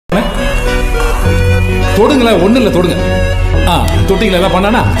தொடுங்களேன், ஒன்றும் இல்லை, தொடுங்க. தொட்டிங்களா ஏதாவது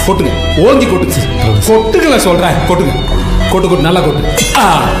பண்ணானா கொட்டுங்க, ஓங்கி கொட்டுங்க, கொட்டுங்கள சொல்கிறேன், கொட்டுங்க, கொட்டு நல்லா கொட்டு.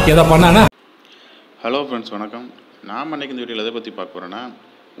 எதை பண்ணானா. ஹலோ ஃப்ரெண்ட்ஸ், வணக்கம். நாம் அன்றைக்கி இந்த வீடியோவில் எதை பற்றி பார்க்க போகிறோன்னா,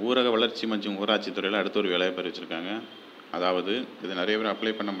 ஊரக வளர்ச்சி மற்றும் ஊராட்சி துறையில் அடுத்த ஒரு வேலைவாய்ப்பு அறிவிச்சிருக்காங்க. அதாவது இது நிறைய பேர்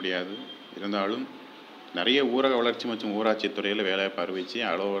அப்ளை பண்ண முடியாது, இருந்தாலும் நிறைய ஊரக வளர்ச்சி மற்றும் ஊராட்சி துறையில் வேலைவாய்ப்பு அறிவித்து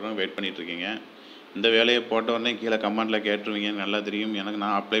அவ்வளோ வெயிட் பண்ணிகிட்ருக்கீங்க. இந்த வேலையை போட்ட உடனே கீழே கமெண்டில் கேட்டுருவீங்க, நல்லா தெரியும்,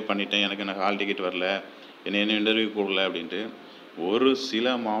 நான் அப்ளை பண்ணிட்டேன், எனக்கு ஹால் டிக்கெட் வரல, என்ன இன்டர்வியூ கூடல அப்படின்ட்டு. ஒரு சில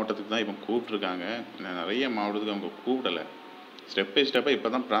மாவட்டத்துக்கு தான் இப்போ கூப்பிட்ருக்காங்க, நிறைய மாவட்டத்துக்கு அவங்க கூப்பிடலை. ஸ்டெப் பை ஸ்டெப்பாக இப்போ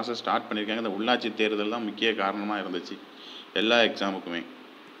தான் ப்ராசஸ் ஸ்டார்ட் பண்ணியிருக்காங்க. இந்த உள்ளாட்சி தேர்தல் தான் முக்கிய காரணமாக இருந்துச்சு எல்லா எக்ஸாமுக்குமே.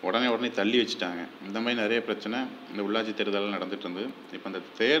 உடனே தள்ளி வச்சுட்டாங்க. இந்த மாதிரி நிறைய பிரச்சனை இந்த உள்ளாட்சி தேர்தலில் நடந்துகிட்டு இருந்து, இப்போ இந்த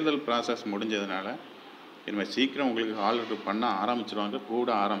தேர்தல் ப்ராசஸ் முடிஞ்சதுனால இனிமேல் சீக்கிரம் உங்களுக்கு ஆர்டர் பண்ண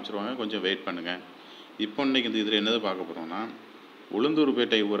ஆரம்பிச்சிருவாங்க. கொஞ்சம் வெயிட் பண்ணுங்கள். இப்போ இன்றைக்கி இந்த இதில் என்னது பார்க்க போகிறோம்னா,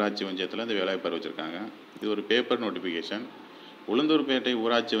 உளுந்தூர்பேட்டை ஊராட்சி ஒன்றியத்தில் இந்த வேலைவாய்ப்பு அறிவிச்சிருக்காங்க. இது ஒரு பேப்பர் நோட்டிஃபிகேஷன். உளுந்தூர்பேட்டை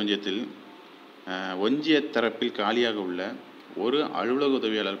ஊராட்சி ஒன்றியத்தில் ஒன்றிய தரப்பில் காலியாக உள்ள ஒரு அலுவலக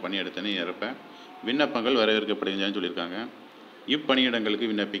உதவியாளர் பணியிடத்தினை நிரப்ப விண்ணப்பங்கள் வரவேற்கப்படுகின்றன சொல்லியிருக்காங்க.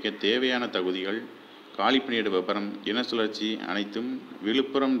 இப்பணியிடங்களுக்கு விண்ணப்பிக்க தேவையான தகுதிகள், காலிப்பணியிட விபரம், இன சுழற்சி அனைத்தும்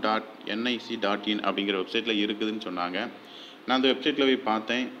விழுப்புரம்.nic.in அப்படிங்கிற வெப்சைட்டில் இருக்குதுன்னு சொன்னாங்க. நான் அந்த வெப்சைட்டில் போய்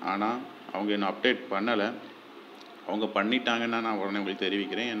பார்த்தேன், ஆனால் அவங்க இன்னும் அப்டேட் பண்ணலை. அவங்க பண்ணிட்டாங்கன்னா நான் உடனே உங்களுக்கு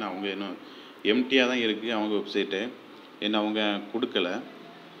தெரிவிக்கிறேன். ஏன்னா அவங்க இன்னும் எம்டியாக தான் இருக்குது அவங்க வெப்சைட்டு. என்ன அவங்க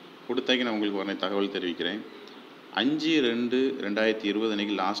கொடுத்தாக்கி நான் உங்களுக்கு உடனே தகவல் தெரிவிக்கிறேன். 5/2/2020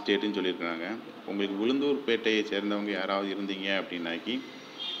 அன்றைக்கி லாஸ்ட் டேட்டுன்னு சொல்லியிருக்காங்க. உங்களுக்கு உளுந்தூர்பேட்டையை சேர்ந்தவங்க யாராவது இருந்தீங்க அப்படின்னாக்கி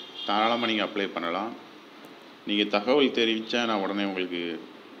தாராளமாக நீங்கள் அப்ளை பண்ணலாம். நீங்கள் தகவல் தெரிவித்தா நான் உடனே உங்களுக்கு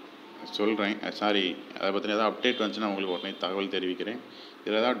சொல்கிறேன். அதை பற்றின ஏதாவது அப்டேட் வந்துச்சுன்னா உங்களுக்கு உடனே தகவல் தெரிவிக்கிறேன்.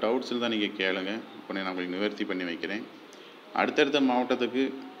 இதில் ஏதாவது டவுட்ஸ் இருந்தால் நீங்கள் கேளுங்க, உடனே நான் உங்களுக்கு நிவர்த்தி பண்ணி வைக்கிறேன். அடுத்தடுத்த மாவட்டத்துக்கு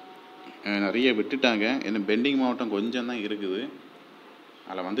நிறைய விட்டுட்டாங்க, இன்னும் பெண்டிங் மாவட்டம் கொஞ்சம் தான் இருக்குது.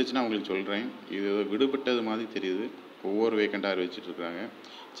 அதில் வந்துச்சுன்னா உங்களுக்கு சொல்கிறேன். இது விடுபட்டது மாதிரி தெரியுது, ஒவ்வொரு வேக்கண்ட்டாக அறிவிச்சிட்ருக்காங்க.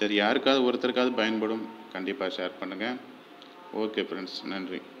 சரி, யாருக்காவது ஒருத்தருக்காவது பயன்படும், கண்டிப்பாக ஷேர் பண்ணுங்கள். ஓகே ஃப்ரெண்ட்ஸ்,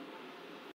 நன்றி.